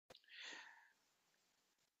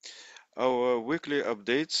Our weekly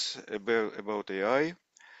updates about AI.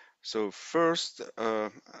 So first,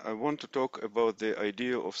 I want to talk about the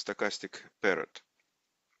idea of stochastic parrot.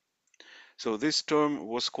 So this term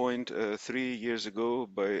was coined 3 years ago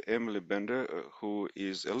by Emily Bender, who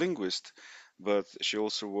is a linguist, but she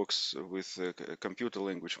also works with computer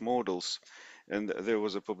language models. And there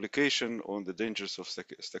was a publication on the dangers of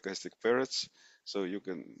stochastic parrots. So you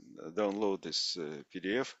can download this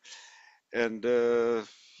PDF. And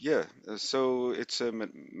yeah, so it's a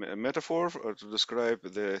metaphor to describe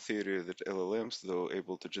the theory that LLMs, though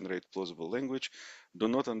able to generate plausible language, do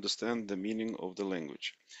not understand the meaning of the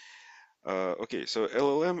language. Okay, so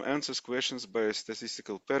LLM answers questions by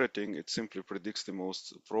statistical parroting. It simply predicts the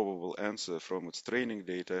most probable answer from its training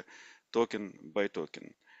data, token by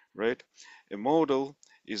token, right? A model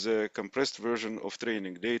is a compressed version of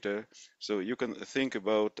training data, so you can think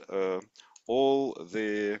about all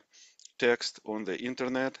the text on the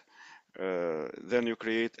internet. Then you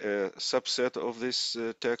create a subset of these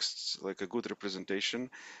texts, like a good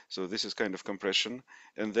representation. So this is kind of compression.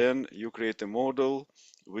 And then you create a model,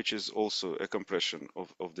 which is also a compression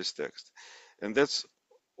of this text. And that's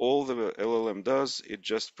all the LLM does. It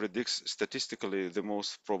just predicts statistically the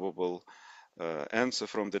most probable answer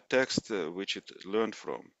from the text which it learned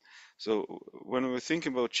from. So when we think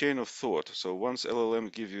about chain of thought, so once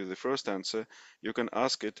LLM gives you the first answer, you can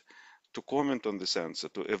ask it to comment on this answer,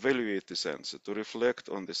 to evaluate this answer, to reflect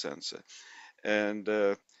on this answer. And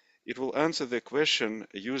it will answer the question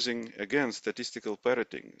using, again, statistical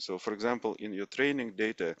parroting. So, for example, in your training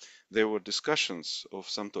data, there were discussions of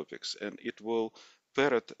some topics, and it will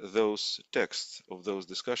parrot those texts of those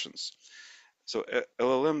discussions. So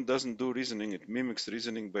LLM doesn't do reasoning, it mimics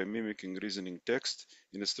reasoning by mimicking reasoning text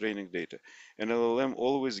in its training data. And LLM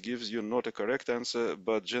always gives you not a correct answer,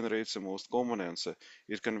 but generates the most common answer.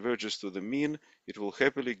 It converges to the mean, it will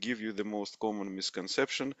happily give you the most common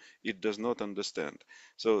misconception it does not understand.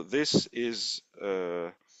 So this is,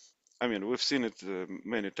 I mean, we've seen it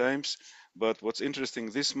many times, but what's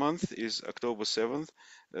interesting this month is October 7th.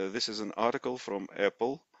 This is an article from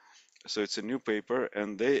Apple. So it's a new paper,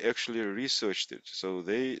 and they actually researched it. So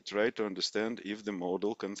they tried to understand if the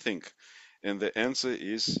model can think. And the answer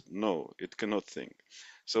is no, it cannot think.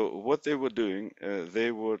 So what they were doing, they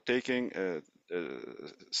were taking a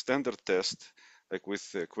standard test, like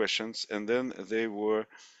with questions, and then they were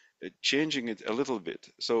changing it a little bit.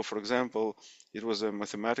 So, for example, it was a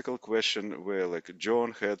mathematical question where, like,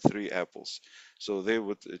 John had 3 apples. So they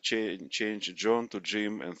would change John to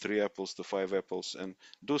Jim and 3 apples to 5 apples and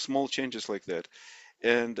do small changes like that.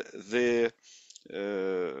 And the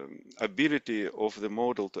ability of the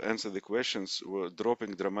model to answer the questions were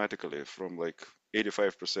dropping dramatically from like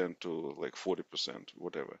 85% to like 40%,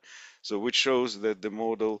 whatever. So which shows that the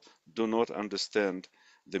model do not understand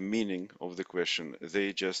the meaning of the question.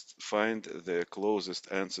 They just find the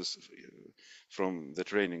closest answers from the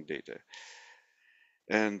training data.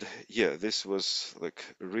 And yeah, this was like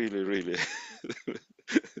really, really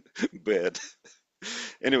bad.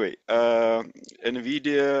 Anyway,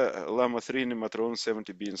 Nvidia Llama 3 Nematron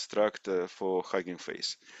 70B instruct for Hugging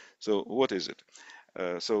Face. So what is it?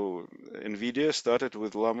 So Nvidia started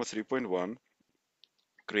with Llama 3.1,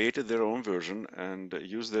 created their own version and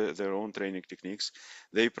used their own training techniques.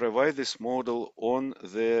 They provide this model on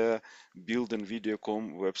their Build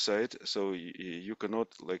Nvidia.com website, so you cannot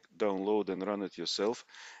like download and run it yourself,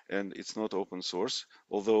 and it's not open source.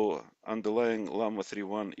 Although underlying Llama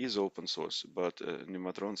 3.1 is open source, but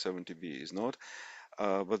Nematron 70B is not.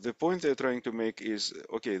 But the point they're trying to make is,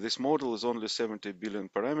 okay, this model is only 70 billion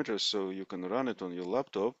parameters, so you can run it on your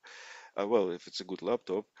laptop. Well, if it's a good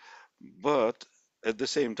laptop, but at the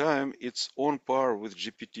same time, it's on par with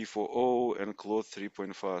GPT-4o and Claude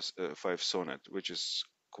 3.5 Sonnet, which is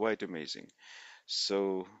quite amazing.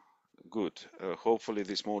 So good. Hopefully,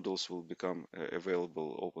 these models will become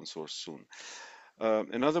available open source soon.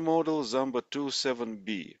 Another model, Zamba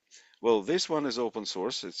 2.7b. Well, this one is open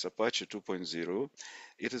source. It's Apache 2.0.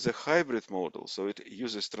 It is a hybrid model, so it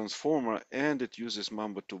uses transformer and it uses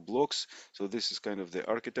Mamba 2 blocks. So this is kind of the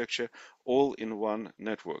architecture, all in one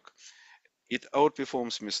network. It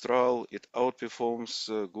outperforms Mistral, it outperforms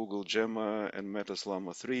Google Gemma and Meta's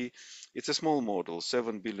Llama 3. It's a small model,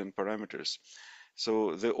 7 billion parameters.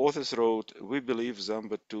 So the authors wrote, we believe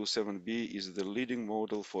Zamba 2.7b is the leading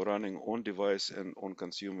model for running on-device and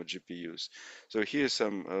on-consumer GPUs. So here's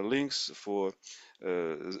some links for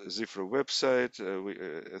Zifra website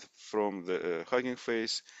from the Hugging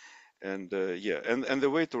Face. And yeah, and the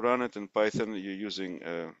way to run it in Python, you're using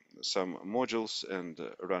some modules and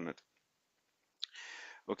run it.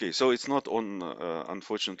 Okay, so it's not on,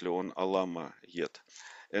 unfortunately, on Alama yet.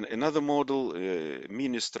 And another model,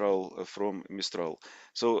 Ministral from Mistral.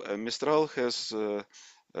 So Mistral has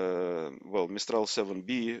well, Mistral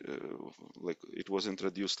 7B, like it was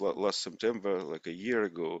introduced last September, like a year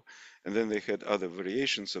ago, and then they had other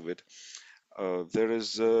variations of it. There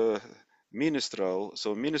is Ministral.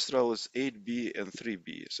 So Ministral is 8B and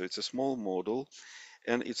 3B. So it's a small model,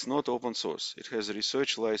 and it's not open source. It has a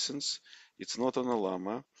research license. It's not on a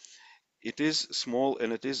llama. It is small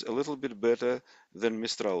and it is a little bit better than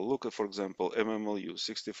Mistral. Look at, for example, MMLU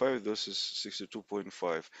 65 versus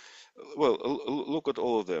 62.5. Well, look at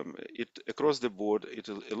all of them. It across the board, it's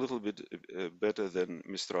a little bit better than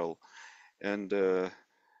Mistral. And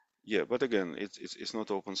yeah, but again, it's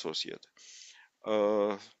not open source yet.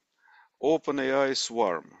 OpenAI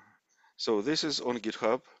Swarm. So this is on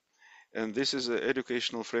GitHub, and this is an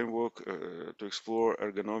educational framework to explore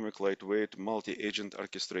ergonomic, lightweight, multi-agent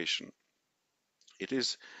orchestration. It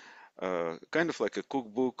is kind of like a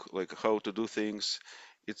cookbook, like how to do things.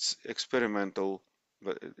 It's experimental,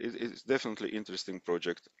 but it's definitely interesting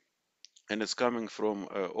project, and it's coming from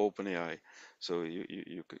OpenAI, so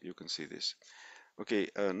you can see this. Okay,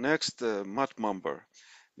 next, MatMamba.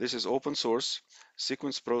 This is open source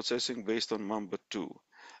sequence processing based on Mamba 2.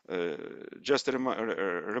 Just a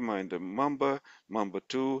reminder, Mamba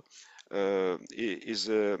 2 is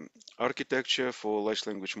an architecture for large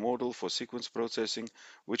language model for sequence processing,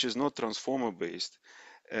 which is not transformer based.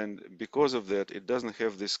 And because of that, it doesn't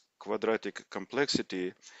have this quadratic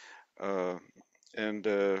complexity, uh, and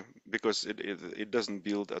because it doesn't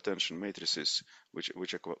build attention matrices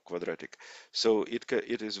which are quadratic, so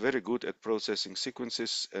it is very good at processing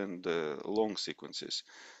sequences and long sequences.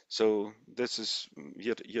 So this is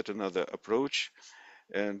yet another approach,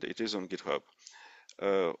 and it is on GitHub.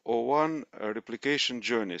 O1 Replication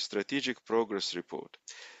Journey Strategic Progress Report.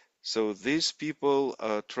 So these people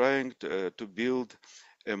are trying to build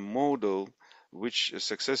a model which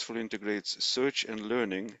successfully integrates search and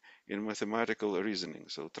learning in mathematical reasoning.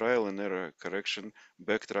 So trial and error correction,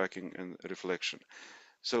 backtracking, and reflection.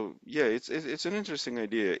 So yeah, it's an interesting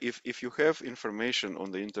idea. If you have information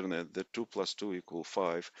on the internet that 2 plus 2 equal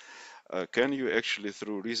 5, can you actually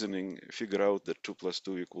through reasoning figure out that 2 plus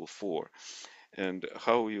 2 equal 4? And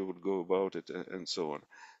how you would go about it, and so on.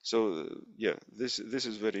 So yeah, this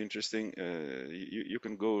is very interesting. You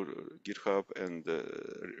can go to GitHub and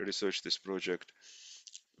research this project.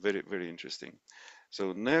 Very interesting.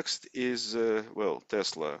 So next is well,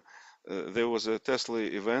 Tesla. There was a Tesla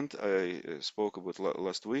event I spoke about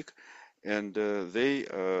last week, and they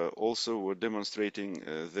also were demonstrating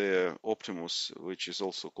their Optimus, which is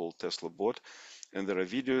also called Tesla Bot. And there are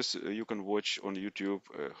videos you can watch on YouTube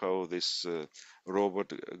how this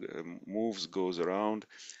robot moves, goes around.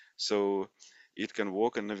 So it can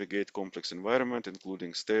walk and navigate complex environment,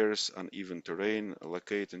 including stairs, uneven terrain,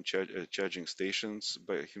 locate and charging stations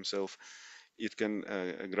by himself. It can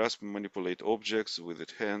grasp and manipulate objects with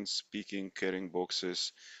its hands, picking, carrying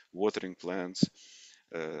boxes, watering plants,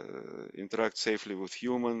 interact safely with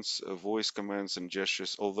humans, voice commands and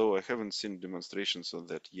gestures, although I haven't seen demonstrations of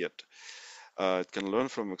that yet. It can learn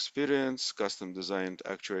from experience, custom designed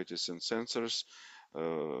actuators and sensors,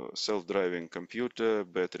 self-driving computer,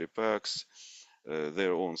 battery packs,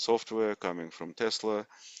 their own software coming from Tesla.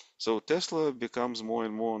 So Tesla becomes more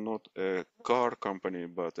and more not a car company,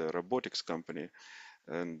 but a robotics company.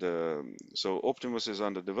 And so Optimus is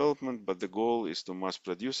under development, but the goal is to mass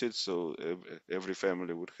produce it, so every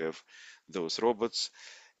family would have those robots,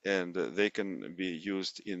 and they can be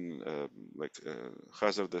used in like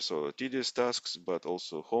hazardous or tedious tasks, but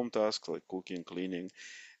also home tasks like cooking, cleaning,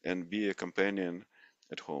 and be a companion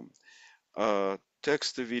at home.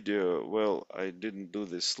 Text to video, well, I didn't do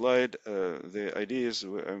this slide. The idea is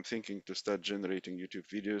I'm thinking to start generating YouTube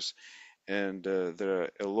videos, and there are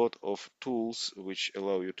a lot of tools which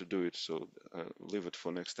allow you to do it, so leave it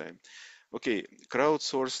for next time. Okay,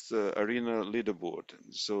 crowdsourced arena leaderboard.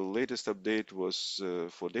 So latest update was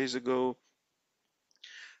 4 days ago.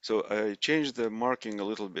 So I changed the marking a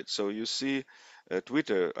little bit. So you see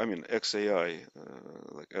Twitter, I mean XAI,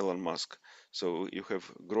 like Elon Musk. So you have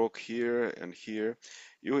Grok here and here.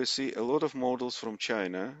 You will see a lot of models from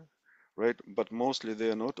China, right? But mostly they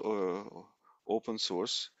are not open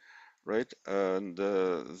source, right? And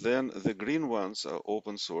then the green ones are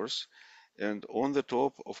open source. And on the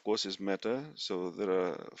top, of course, is Meta. So there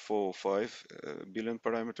are 4 or 5 billion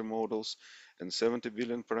parameter models and 70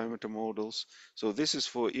 billion parameter models. So this is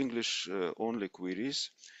for English only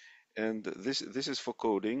queries. And this is for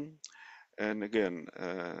coding. And again,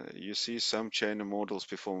 you see some China models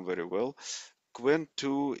perform very well. Qwen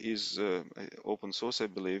 2 is open source, I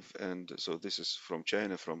believe, and so this is from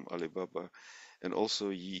China, from Alibaba, and also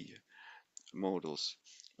Yi models.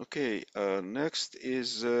 Okay, next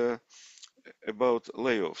is about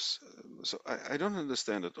layoffs. So I don't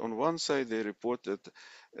understand it. On one side, they report that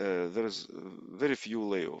there's very few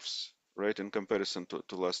layoffs, right, in comparison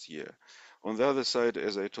to last year. On the other side,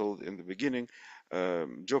 as I told in the beginning,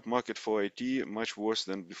 job market for IT much worse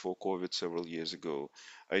than before COVID several years ago.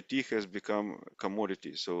 IT has become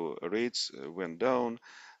commodity, so rates went down,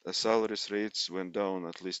 salaries rates went down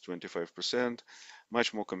at least 25%,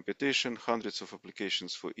 much more competition, hundreds of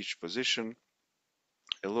applications for each position,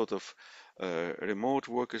 a lot of remote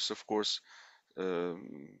workers, of course.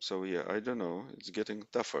 So yeah, I don't know. It's getting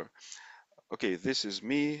tougher. Okay, this is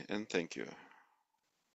me, and thank you.